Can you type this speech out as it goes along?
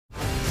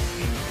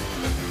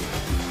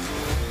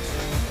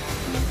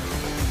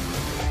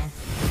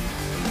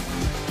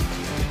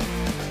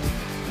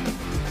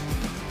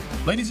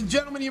Ladies and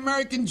gentlemen, the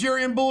American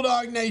Jury and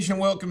Bulldog Nation,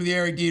 welcome to the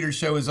Eric Deters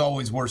Show. As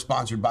always, we're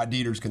sponsored by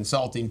Deters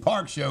Consulting,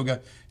 Park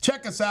Shoga.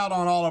 Check us out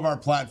on all of our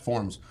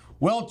platforms.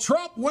 Well,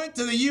 Trump went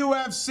to the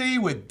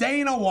UFC with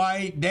Dana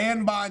White,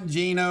 Dan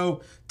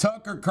Bongino,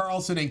 Tucker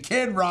Carlson, and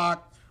Kid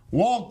Rock.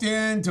 Walked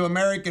into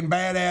American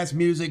Badass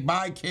Music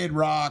by Kid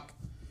Rock.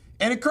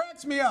 And it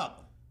cracks me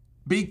up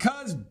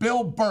because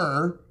Bill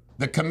Burr,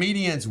 the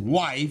comedian's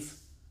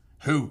wife,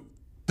 who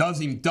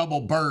does him double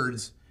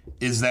birds,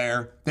 is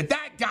there,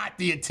 that got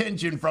the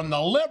attention from the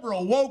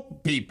liberal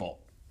woke people.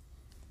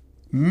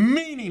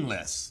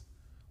 Meaningless.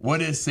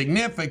 What is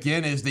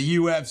significant is the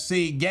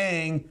UFC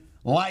gang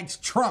likes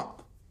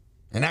Trump,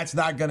 and that's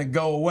not going to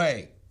go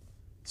away.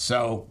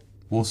 So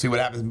we'll see what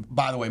happens.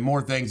 By the way,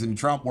 more things in the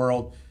Trump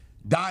world.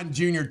 Don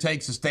Jr.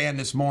 takes a stand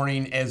this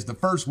morning as the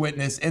first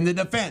witness in the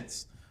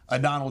defense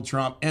of Donald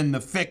Trump in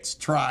the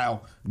fixed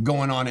trial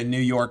going on in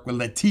New York with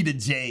Letitia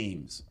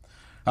James.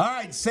 All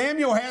right,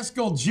 Samuel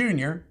Haskell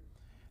Jr.,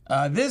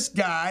 this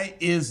guy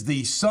is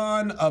the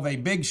son of a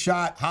big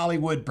shot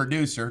Hollywood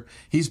producer.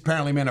 He's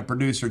apparently been a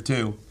producer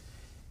too.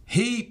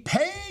 He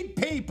paid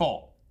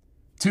people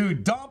to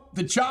dump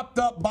the chopped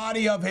up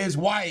body of his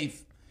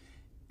wife,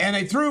 and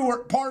they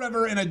threw part of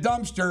her in a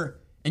dumpster,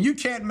 and you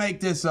can't make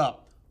this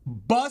up.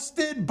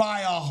 Busted by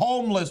a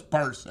homeless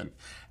person.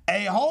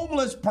 A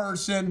homeless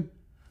person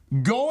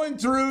going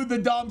through the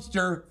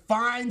dumpster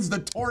finds the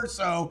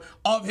torso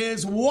of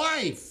his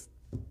wife.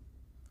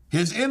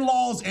 His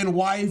in-laws and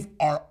wife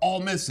are all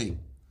missing.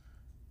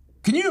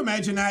 Can you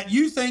imagine that?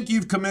 You think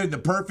you've committed the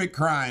perfect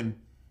crime,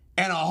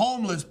 and a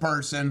homeless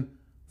person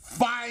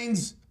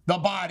finds the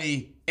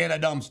body in a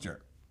dumpster.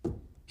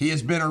 He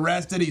has been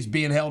arrested. He's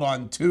being held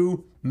on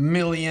 $2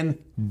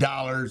 million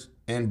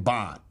in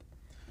bond.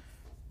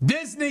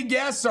 Disney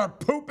guests are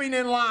pooping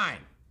in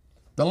line.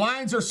 The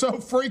lines are so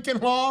freaking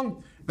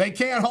long, they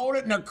can't hold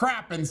it, and they're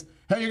crapping.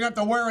 Hey, you're going to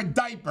have to wear a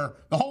diaper.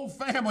 The whole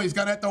family's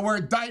going to have to wear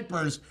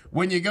diapers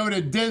when you go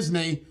to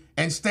Disney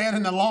and stand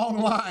in the long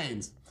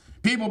lines.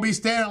 People be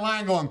standing in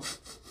line going,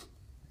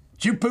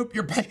 did you poop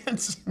your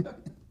pants?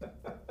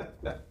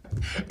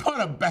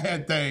 What a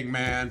bad thing,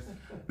 man.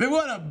 You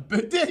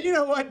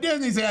know what?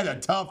 Disney's had a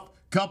tough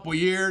couple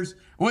years.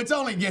 Well, it's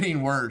only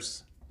getting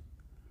worse.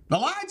 The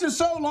lines are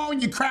so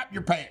long, you crap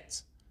your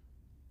pants.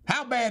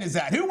 How bad is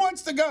that? Who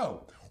wants to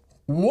go?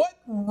 What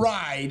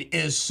ride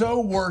is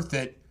so worth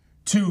it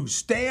to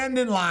stand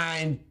in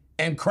line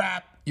and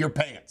crap your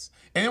pants?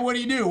 And then what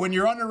do? When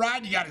you're on the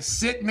ride, you got to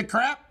sit in the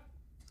crap?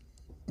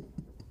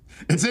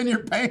 It's in your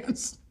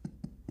pants?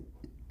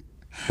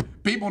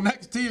 People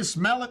next to you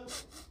smell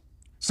it,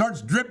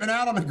 starts dripping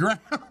out on the ground.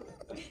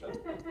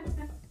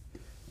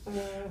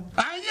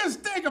 I mean, just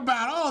think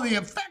about all the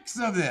effects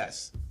of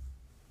this.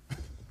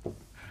 All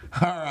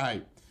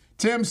right.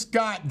 Tim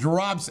Scott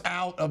drops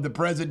out of the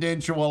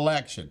presidential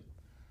election.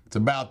 It's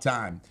about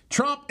time.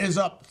 Trump is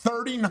up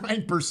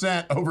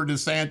 39% over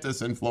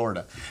DeSantis in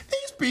Florida.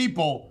 These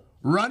people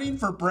running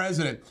for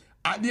president,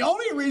 the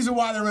only reason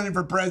why they're running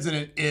for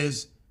president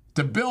is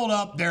to build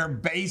up their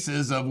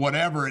bases of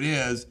whatever it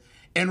is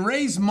and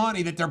raise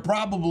money that they're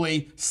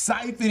probably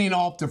siphoning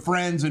off to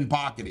friends and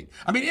pocketing.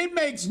 I mean, it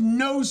makes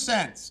no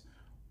sense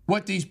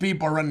what these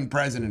people are running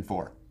president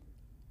for.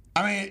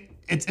 I mean,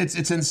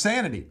 it's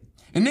insanity.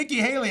 And Nikki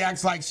Haley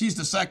acts like she's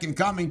the second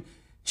coming.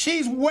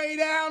 She's way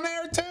down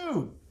there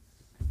too.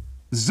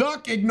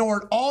 Zuck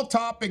ignored all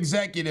top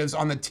executives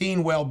on the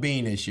teen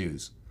well-being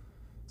issues.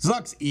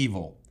 Zuck's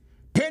evil.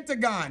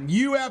 Pentagon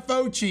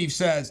UFO chief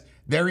says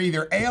they're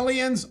either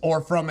aliens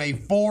or from a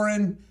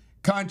foreign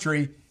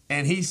country,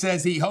 and he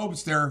says he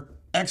hopes they're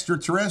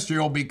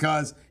extraterrestrial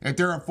because if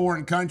they're a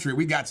foreign country,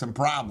 we got some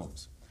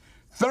problems.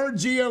 Third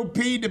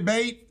GOP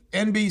debate,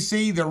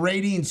 NBC, the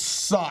ratings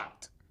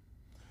sucked.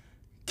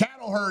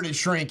 Cattle herd is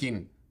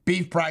shrinking.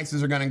 Beef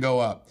prices are going to go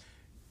up.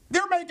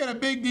 They're making a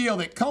big deal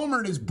that Comer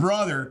and his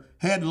brother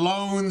had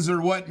loans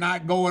or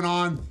whatnot going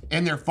on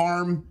in their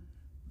farm.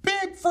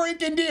 Big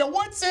freaking deal.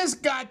 What's this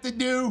got to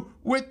do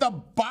with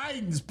the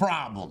Biden's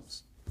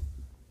problems?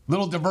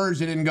 Little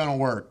diversion isn't going to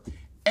work.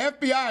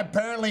 FBI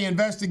apparently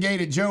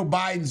investigated Joe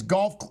Biden's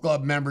golf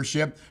club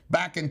membership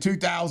back in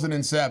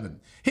 2007.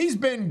 He's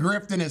been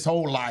grifting his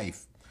whole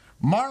life.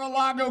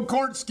 Mar-a-Lago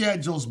court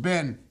schedule's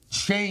been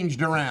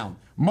changed around,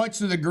 much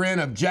to the grin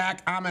of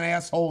Jack, I'm an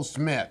asshole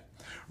Smith.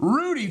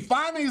 Rudy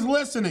finally is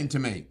listening to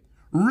me.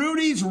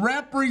 Rudy's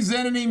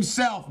representing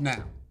himself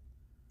now.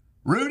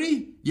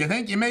 Rudy, you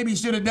think you maybe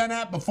should have done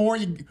that before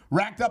you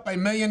racked up $1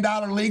 million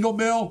legal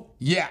bill?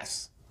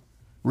 Yes.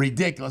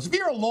 Ridiculous. If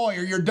you're a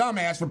lawyer, you're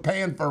dumbass for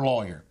paying for a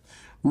lawyer.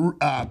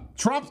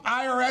 Trump's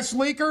IRS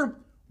leaker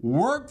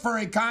worked for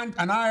an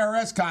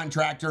IRS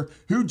contractor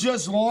who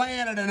just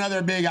landed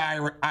another big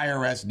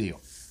IRS deal.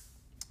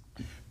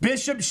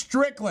 Bishop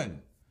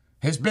Strickland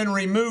has been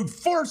removed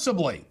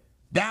forcibly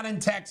down in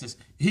Texas.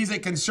 He's a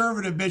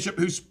conservative bishop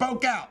who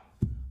spoke out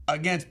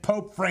against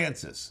Pope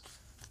Francis.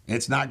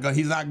 He's not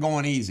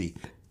going easy.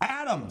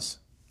 Adams,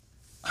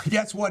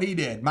 guess what he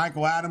did?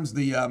 Michael Adams,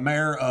 the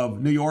mayor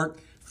of New York,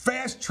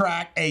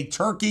 fast-tracked a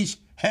Turkish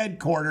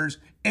headquarters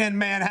in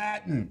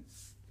Manhattan.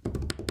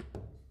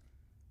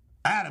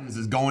 Adams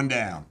is going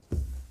down.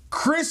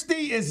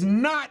 Christie is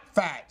not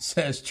fat,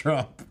 says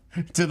Trump,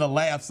 to the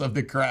laughs of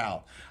the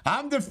crowd.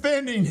 I'm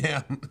defending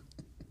him.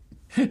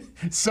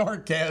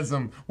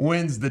 Sarcasm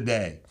wins the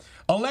day.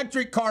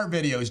 Electric car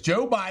videos.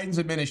 Joe Biden's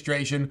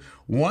administration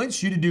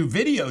wants you to do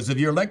videos of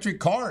your electric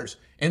cars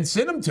and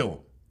send them to them.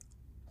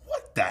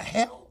 What the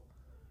hell?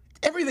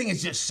 Everything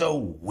is just so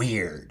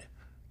weird.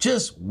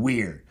 Just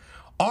weird.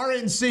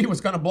 RNC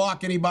was going to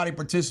block anybody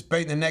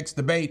participating in the next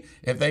debate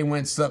if they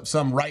went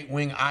some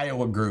right-wing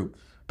Iowa group.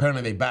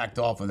 Apparently they backed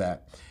off of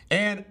that.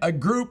 And a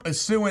group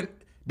is suing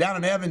down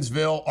in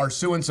Evansville are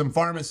suing some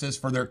pharmacists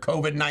for their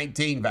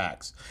COVID-19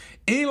 vax.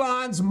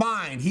 Elon's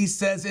mind, he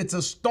says it's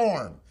a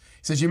storm.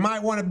 He says, you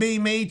might want to be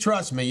me.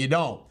 Trust me, you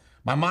don't.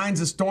 My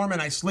mind's a storm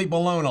and I sleep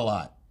alone a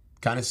lot.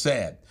 Kind of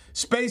sad.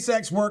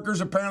 SpaceX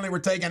workers apparently were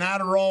taking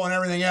Adderall and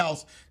everything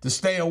else to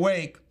stay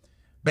awake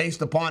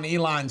based upon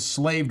Elon's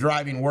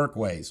slave-driving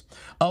workways.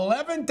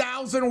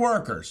 11,000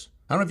 workers.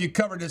 I don't know if you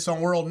covered this on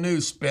World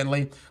News,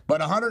 Spindley, but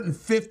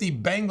 150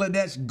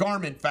 Bangladesh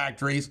garment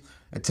factories.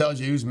 It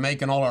tells you who's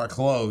making all our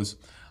clothes.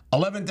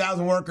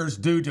 11,000 workers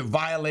due to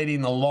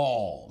violating the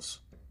laws.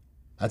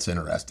 That's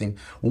interesting.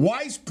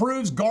 Weiss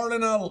proves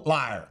Garland a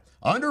liar.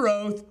 Under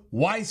oath,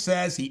 Weiss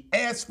says he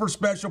asked for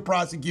special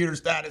prosecutor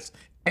status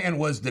and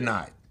was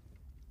denied.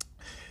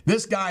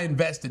 This guy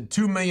invested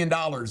 $2 million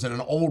in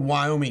an old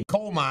Wyoming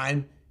coal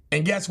mine,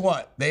 and guess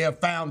what? They have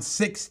found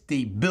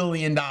 $60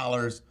 billion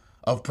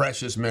of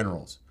precious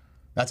minerals.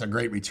 That's a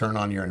great return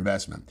on your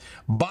investment.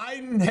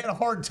 Biden had a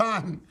hard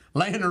time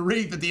laying a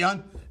wreath at the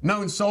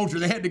unknown soldier.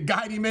 They had to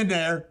guide him in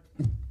there.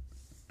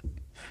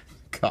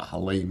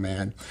 Golly,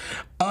 man.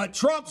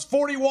 Trump's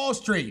 40 Wall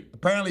Street.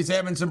 Apparently he's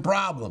having some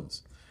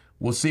problems.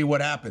 We'll see what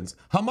happens.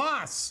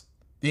 Hamas,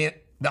 the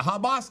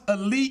Hamas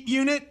elite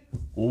unit,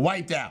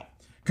 wiped out.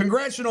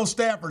 Congressional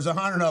staffers,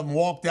 100 of them,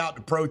 walked out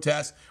to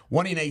protest,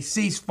 wanting a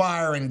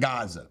ceasefire in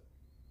Gaza.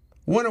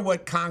 Wonder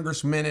what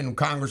congressmen and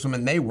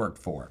congresswomen they worked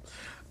for.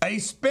 A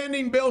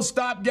spending bill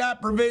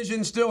stopgap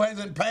provision still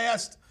hasn't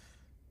passed.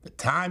 The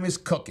time is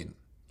cooking.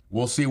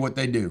 We'll see what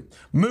they do.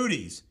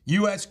 Moody's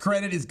U.S.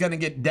 credit is going to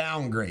get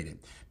downgraded.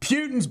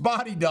 Putin's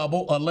body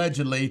double,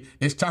 allegedly,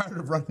 is tired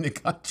of running the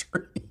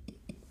country.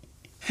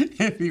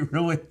 If he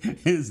really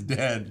is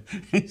dead,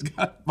 he's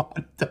got a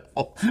body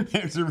double.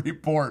 There's a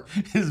report.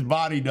 His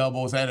body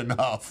double's had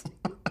enough.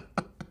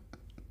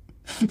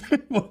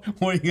 What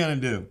are you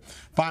going to do?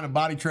 Find a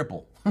body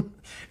triple.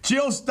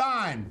 Jill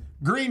Stein,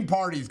 Green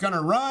Party's going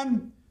to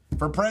run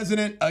for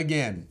president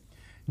again.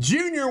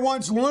 Junior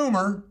wants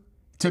Loomer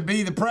to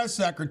be the press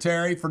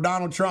secretary for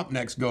Donald Trump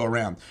next go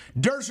around.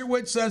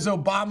 Derschwitz says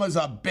Obama's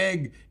a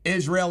big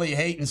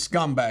Israeli-hating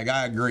scumbag.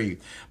 I agree.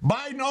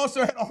 Biden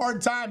also had a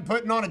hard time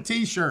putting on a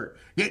T-shirt,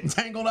 getting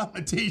tangled up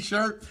in a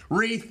T-shirt.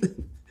 Wreath,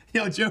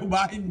 Joe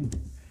Biden,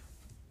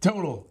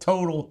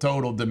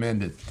 total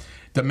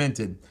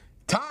demented.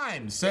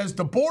 Times says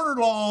the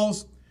border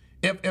laws,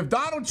 if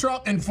Donald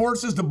Trump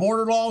enforces the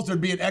border laws, there'd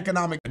be an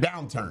economic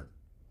downturn.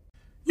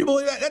 You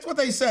believe that? That's what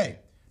they say.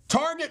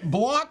 Target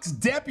blocks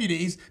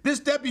deputies. This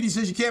deputy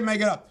says you can't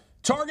make it up.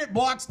 Target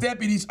blocks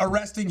deputies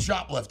arresting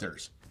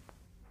shoplifters.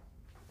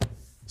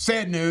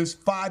 Sad news.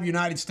 5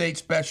 United States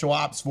Special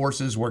Ops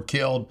forces were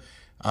killed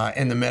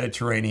in the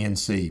Mediterranean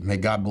Sea. May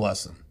God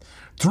bless them.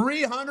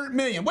 $300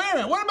 million. Wait a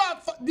minute. What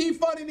about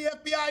defunding the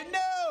FBI?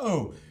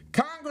 No.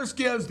 Congress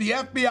gives the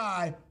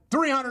FBI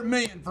 $300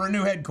 million for a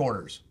new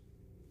headquarters.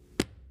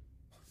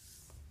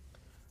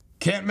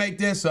 Can't make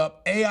this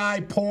up.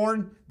 AI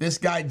porn. This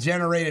guy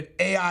generated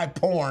AI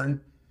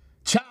porn,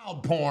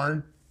 child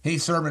porn.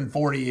 He's serving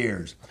 40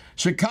 years.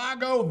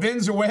 Chicago,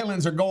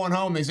 Venezuelans are going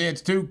home. They say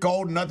it's too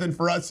cold, nothing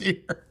for us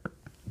here.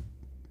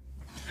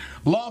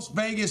 Las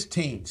Vegas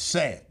teen,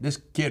 sad. This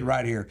kid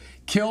right here,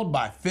 killed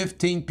by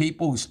 15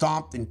 people who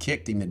stomped and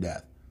kicked him to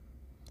death.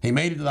 He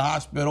made it to the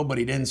hospital, but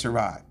he didn't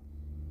survive.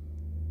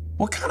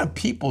 What kind of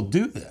people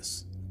do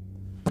this?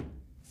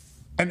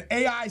 An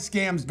AI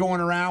scam's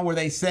going around where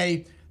they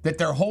say that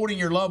they're holding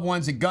your loved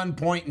ones at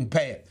gunpoint and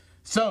pay it.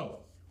 So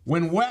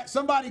when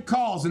somebody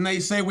calls and they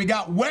say, we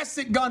got Wes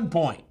at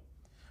gunpoint,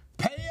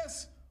 pay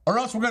us or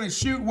else we're going to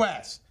shoot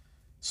Wes.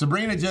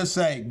 Sabrina just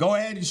say, go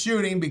ahead and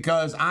shoot him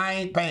because I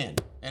ain't paying,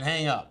 and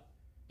hang up.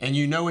 And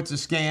you know it's a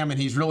scam and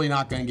he's really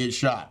not going to get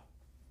shot.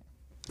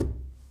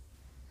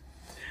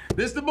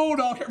 This is the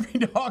Bulldog. Every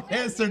dog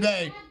has their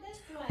day.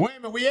 Wait a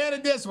minute, we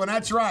added this one.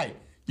 That's right.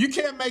 You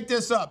can't make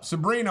this up.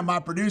 Sabrina,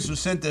 my producer,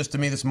 sent this to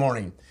me this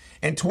morning.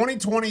 In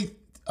 2022,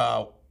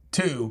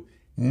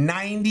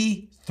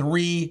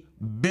 $93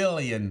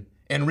 billion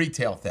in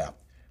retail theft.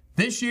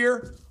 This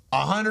year,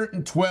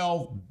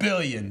 $112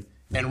 billion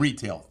in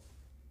retail.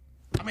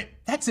 I mean,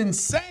 that's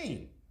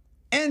insane.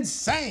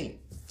 Insane.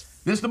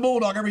 This is the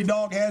Bulldog. Every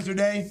dog has their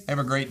day. Have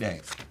a great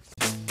day.